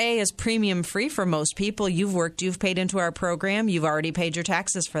 Part A is premium free for most people. You've worked, you've paid into our program. You've already paid your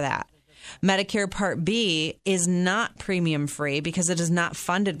taxes for that. Medicare Part B is not premium free because it is not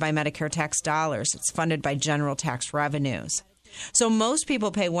funded by Medicare tax dollars. It's funded by general tax revenues. So most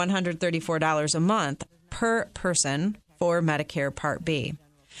people pay $134 a month per person for Medicare Part B.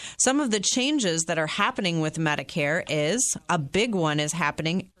 Some of the changes that are happening with Medicare is a big one is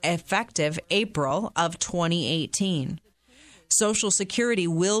happening effective April of 2018. Social Security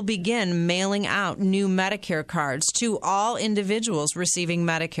will begin mailing out new Medicare cards to all individuals receiving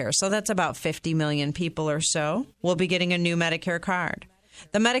Medicare. So that's about 50 million people or so will be getting a new Medicare card.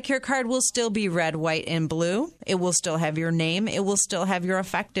 The Medicare card will still be red, white, and blue. It will still have your name. It will still have your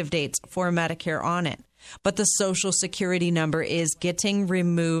effective dates for Medicare on it. But the Social Security number is getting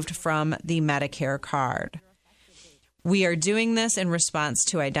removed from the Medicare card. We are doing this in response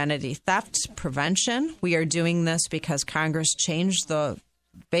to identity theft prevention. We are doing this because Congress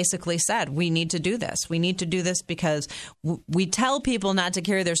basically said, we need to do this. We need to do this because we tell people not to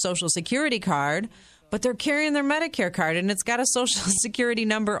carry their Social Security card, but they're carrying their Medicare card, and it's got a Social Security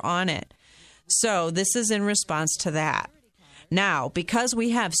number on it. So this is in response to that. Now, because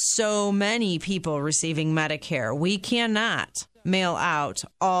we have so many people receiving Medicare, we cannot mail out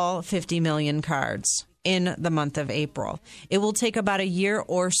all 50 million cards in the month of April. It will take about a year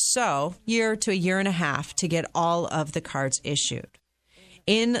or so, year to a year and a half, to get all of the cards issued.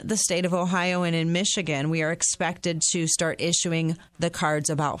 In the state of Ohio and in Michigan, we are expected to start issuing the cards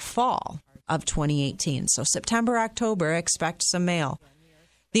about fall of 2018. So September, October, expect some mail.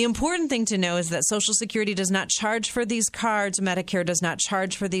 The important thing to know is that Social Security does not charge for these cards. Medicare does not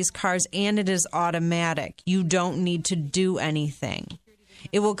charge for these cards, and it is automatic. You don't need to do anything.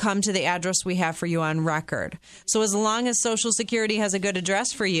 It will come to the address we have for you on record. So as long as Social Security has a good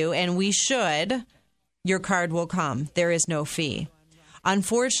address for you, and we should, your card will come. There is no fee.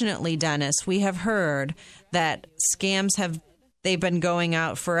 Unfortunately, Dennis, we have heard that scams they've been going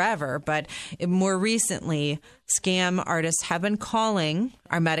out forever, but more recently, scam artists have been calling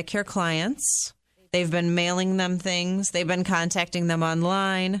our Medicare clients. They've been mailing them things. They've been contacting them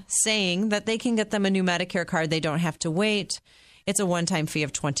online, saying that they can get them a new Medicare card. They don't have to wait. It's a one-time fee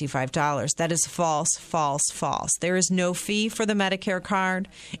of $25. That is false, false, false. There is no fee for the Medicare card.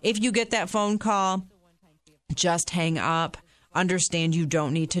 If you get that phone call, just hang up. Understand you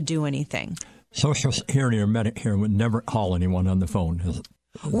don't need to do anything. Social Security or Medicare would never call anyone on the phone.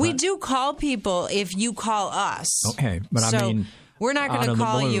 We do call people if you call us. Okay, but so I mean, we're not going to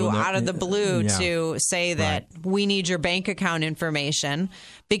call you out of the blue to say that we need your bank account information.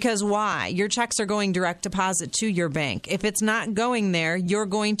 Because why? Your checks are going direct deposit to your bank. If it's not going there, you're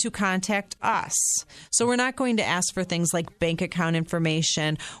going to contact us. So we're not going to ask for things like bank account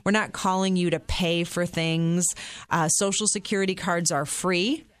information. We're not calling you to pay for things. Social Security cards are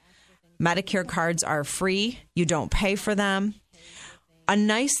free. Medicare cards are free. You don't pay for them. A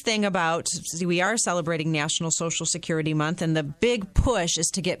nice thing about, we are celebrating National Social Security Month, and the big push is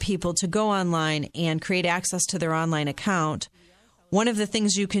to get people to go online and create access to their online account. One of the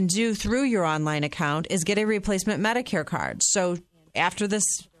things you can do through your online account is get a replacement Medicare card. So after this,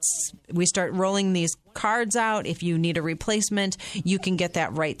 we start rolling these cards out. If you need a replacement, you can get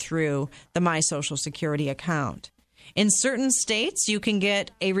that right through the My Social Security account. In certain states, you can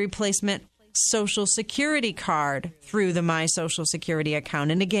get a replacement Social Security card through the My Social Security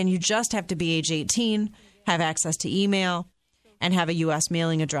account. And again, you just have to be age 18, have access to email, and have a U.S.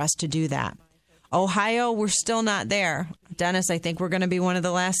 mailing address to do that. Ohio, we're still not there. Dennis, I think we're going to be one of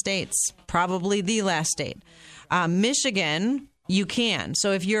the last states, probably the last state. Michigan, you can.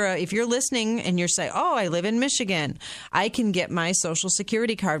 So if you're listening and you're saying, oh, I live in Michigan, I can get my Social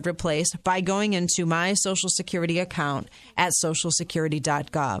Security card replaced by going into my Social Security account at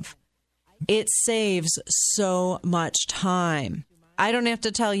socialsecurity.gov. It saves so much time. I don't have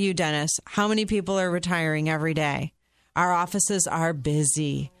to tell you, Dennis, how many people are retiring every day. Our offices are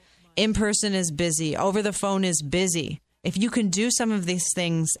busy. In person is busy. Over the phone is busy. If you can do some of these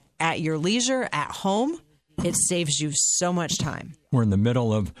things at your leisure, at home, it saves you so much time. We're in the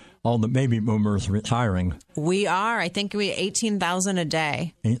middle of all the baby boomers retiring. We are. I think we 18,000 a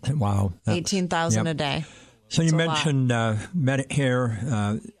day. Wow. 18,000 a day. So you mentioned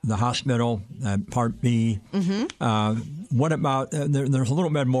Medicare, the hospital, Part B. Mm-hmm. What about, there's a little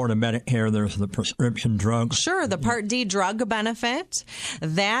bit more to Medicare. There's the prescription drugs. Sure, the Part D drug benefit.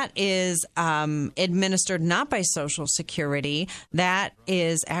 That is administered not by Social Security. That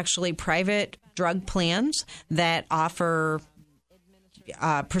is actually private drug plans that offer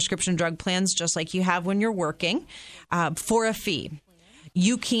prescription drug plans just like you have when you're working for a fee.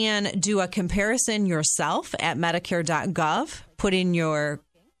 You can do a comparison yourself at Medicare.gov, put in your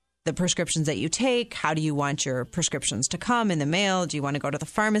the prescriptions that you take. How do you want your prescriptions to come in the mail? Do you want to go to the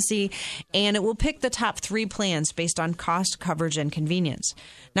pharmacy? And it will pick the top 3 plans based on cost, coverage, and convenience.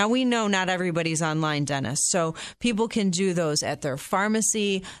 Now, we know not everybody's online dentist, so people can do those at their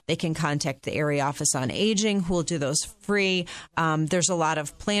pharmacy. They can contact the area office on aging, who will do those free. There's a lot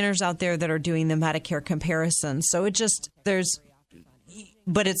of planners out there that are doing the Medicare comparisons. So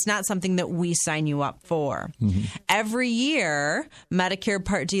but it's not something that we sign you up for. Mm-hmm. Every year, Medicare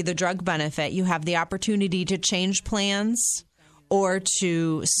Part D, the drug benefit, you have the opportunity to change plans or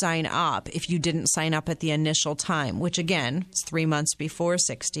to sign up if you didn't sign up at the initial time, which again is 3 months before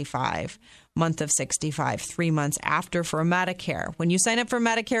 65, month of 65, 3 months after for Medicare. When you sign up for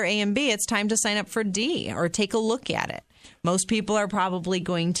Medicare A and B, it's time to sign up for D or take a look at it. Most people are probably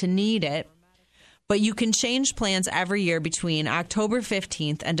going to need it. But you can change plans every year between October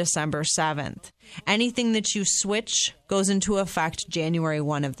 15th and December 7th. Anything that you switch goes into effect January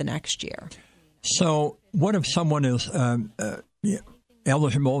 1 of the next year. So what if someone is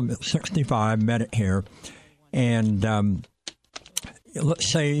eligible at 65 Medicare, and let's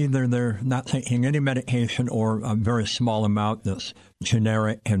say either they're not taking any medication or a very small amount that's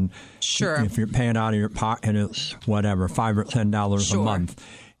generic, and sure, if you're paying out of your pocket, it's whatever, $5 or $10 sure, a month,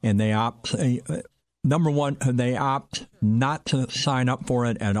 and they opt... Number one, they opt not to sign up for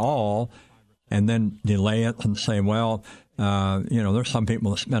it at all and then delay it and say, well, there's some people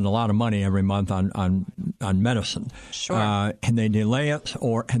that spend a lot of money every month on medicine. Sure. Can they delay it,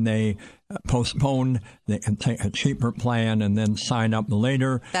 or can they postpone? They can take a cheaper plan and then sign up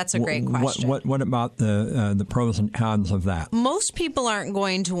later. That's a great question. What about the pros and cons of that? Most people aren't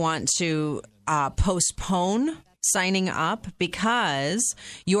going to want to postpone signing up because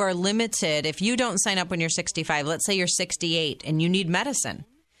you are limited. If you don't sign up when you're 65, let's say you're 68 and you need medicine,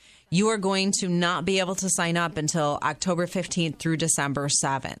 you are going to not be able to sign up until October 15th through December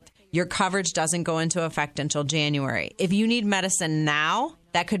 7th. Your coverage doesn't go into effect until January. If you need medicine now,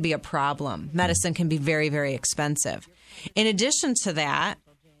 that could be a problem. Medicine can be very, very expensive. In addition to that,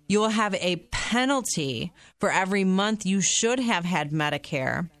 you will have a penalty for every month you should have had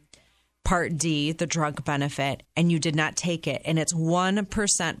Medicare Part D, the drug benefit, and you did not take it, and it's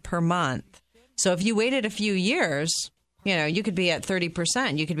 1% per month. So if you waited a few years, you could be at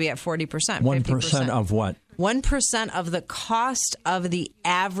 30%, you could be at 40%, 1% of what? 1% of the cost of the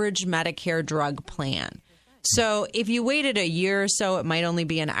average Medicare drug plan. So if you waited a year or so, it might only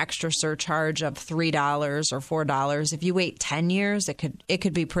be an extra surcharge of $3 or $4. If you wait 10 years, it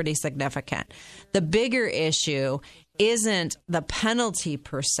could be pretty significant. The bigger issue isn't the penalty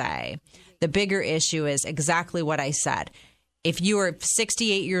per se. The bigger issue is exactly what I said. If you are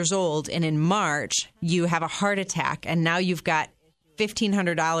 68 years old and in March you have a heart attack and now you've got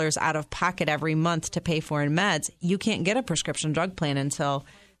 $1,500 out of pocket every month to pay for in meds, you can't get a prescription drug plan until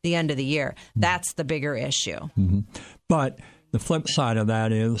the end of the year. That's the bigger issue. Mm-hmm. But the flip side of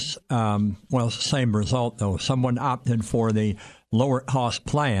that is, it's the same result, though. Someone opted for the lower cost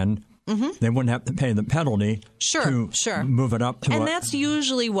plan. Mm-hmm. They wouldn't have to pay the penalty to move it up to and that's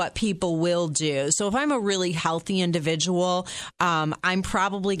usually what people will do. So if I'm a really healthy individual, I'm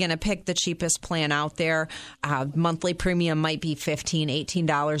probably going to pick the cheapest plan out there. Monthly premium might be $15,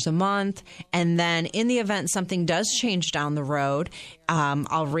 $18 a month. And then in the event something does change down the road,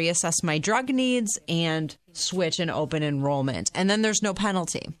 I'll reassess my drug needs and switch and open enrollment. And then there's no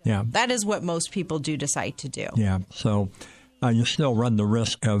penalty. Yeah. That is what most people do decide to do. Yeah. So you still run the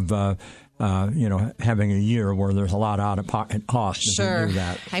risk of, having a year where there's a lot of out-of-pocket costs if you do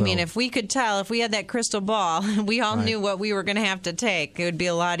that. So. I mean, if we could tell, if we had that crystal ball, we all knew what we were going to have to take, it would be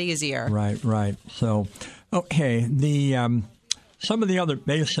a lot easier. Right. So, okay, some of the other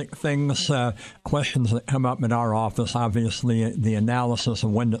basic things, questions that come up in our office, obviously the analysis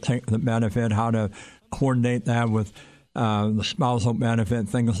of when to take the benefit, how to coordinate that with the spousal benefit,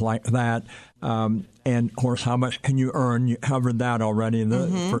 things like that. And, of course, how much can you earn? You covered that already.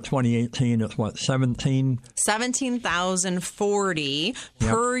 For 2018, it's what, $17,040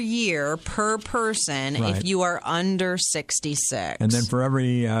 per year per person if you are under 66. And then for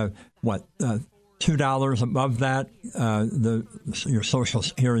every, $2 above that, your Social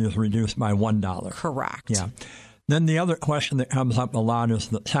Security is reduced by $1. Correct. Yeah. Then the other question that comes up a lot is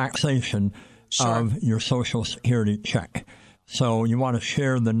the taxation of your Social Security check. So you want to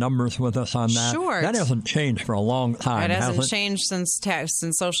share the numbers with us on that? Sure. That hasn't changed for a long time, It hasn't changed since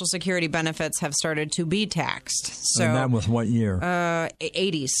Social Security benefits have started to be taxed. So, and that was what year?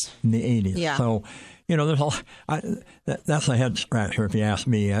 80s. In the 80s. Yeah. So, there's a lot, that's a head scratcher if you ask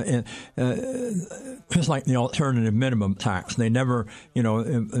me. Just like the alternative minimum tax, they never, it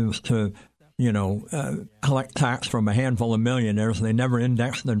was to collect tax from a handful of millionaires. They never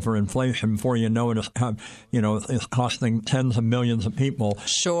index them for inflation. Before you know it, it's costing tens of millions of people.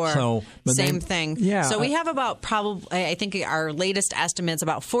 Sure. So, Same thing. Yeah. So we have about I think our latest estimates,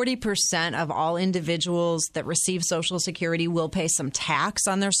 about 40% of all individuals that receive Social Security will pay some tax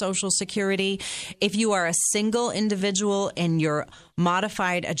on their Social Security. If you are a single individual and your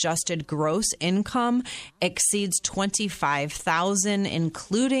modified adjusted gross income exceeds $25,000,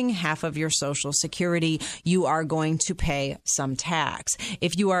 including half of your Social Security, you are going to pay some tax.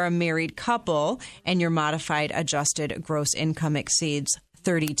 If you are a married couple and your modified adjusted gross income exceeds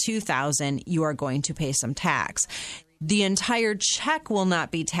 $32,000, you are going to pay some tax. The entire check will not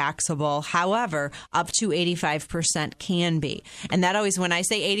be taxable. However, up to 85% can be. And that always, when I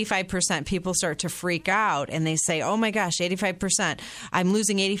say 85%, people start to freak out and they say, oh my gosh, 85%, I'm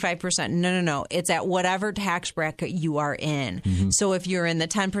losing 85%. No. It's at whatever tax bracket you are in. Mm-hmm. So if you're in the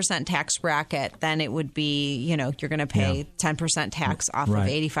 10% tax bracket, then it would be, you're going to pay 10% tax off of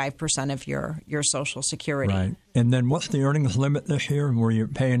 85% of your Social Security. Right. And then what's the earnings limit this year where you're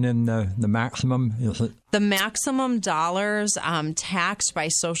paying in the maximum? Is it the maximum dollars taxed by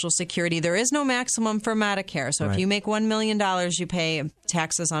Social Security? There is no maximum for Medicare. So if you make $1 million, you pay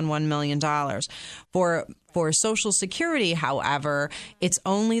taxes on $1 million. For Social Security, however, it's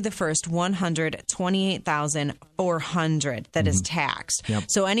only the first $128,400 that is taxed. Yep.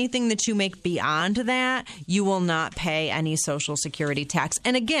 So anything that you make beyond that, you will not pay any Social Security tax.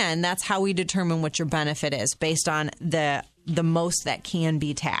 And again, that's how we determine what your benefit is, based on the most that can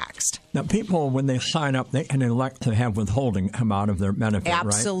be taxed. Now, people, when they sign up, they can elect to have withholding come out of their benefit,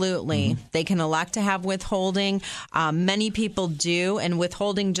 Absolutely. right? Mm-hmm. They can elect to have withholding. Many people do, and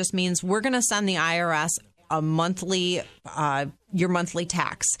withholding just means we're going to send the IRS a monthly, your monthly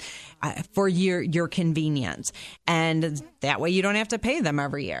tax for your convenience. And that way you don't have to pay them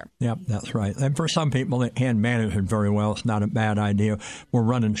every year. Yep, that's right. And for some people that can manage it very well, it's not a bad idea. We're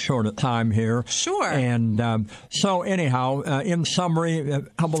running short of time here. Sure. And so anyhow, in summary, a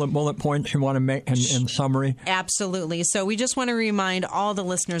couple of bullet points you want to make in summary? Absolutely. So we just want to remind all the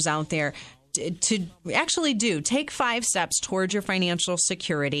listeners out there to actually take 5 steps towards your financial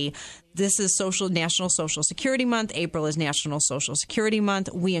security. This is National Social Security Month. April is National Social Security Month.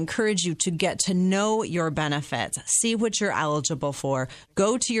 We encourage you to get to know your benefits, see what you're eligible for,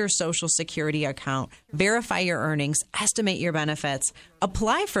 go to your Social Security account, verify your earnings, estimate your benefits,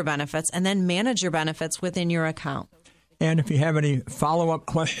 apply for benefits, and then manage your benefits within your account. And if you have any follow-up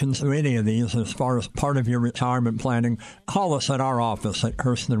questions to any of these as far as part of your retirement planning, call us at our office at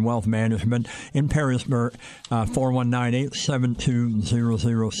Hurston Wealth Management in Perrysburg,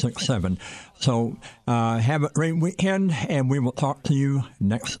 419-872-0067. So have a great weekend, and we will talk to you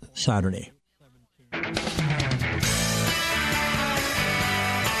next Saturday.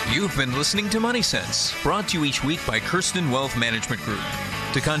 You've been listening to Money Sense, brought to you each week by Hurston Wealth Management Group.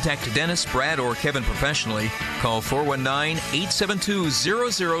 To contact Dennis, Brad, or Kevin professionally, call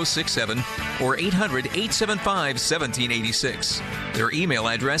 419-872-0067 or 800-875-1786. Their email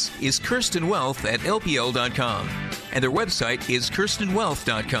address is KirstenWealth@LPL.com, and their website is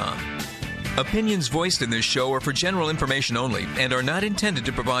KirstenWealth.com. Opinions voiced in this show are for general information only and are not intended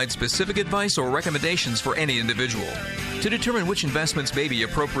to provide specific advice or recommendations for any individual. To determine which investments may be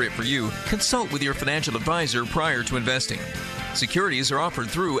appropriate for you, consult with your financial advisor prior to investing. Securities are offered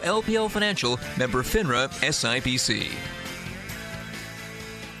through LPL Financial, member FINRA, SIPC.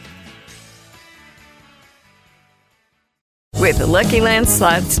 With the Lucky Land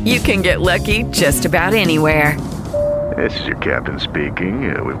Slots, you can get lucky just about anywhere. This is your captain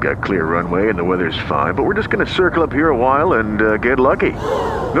speaking. We've got clear runway and the weather's fine, but we're just going to circle up here a while and get lucky.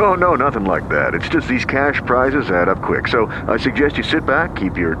 No, nothing like that. It's just these cash prizes add up quick. So I suggest you sit back,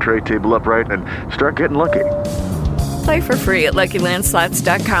 keep your tray table upright, and start getting lucky. Play for free at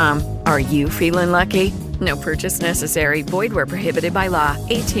LuckyLandSlots.com. Are you feeling lucky? No purchase necessary. Void where prohibited by law.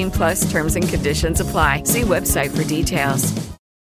 18+ terms and conditions apply. See website for details.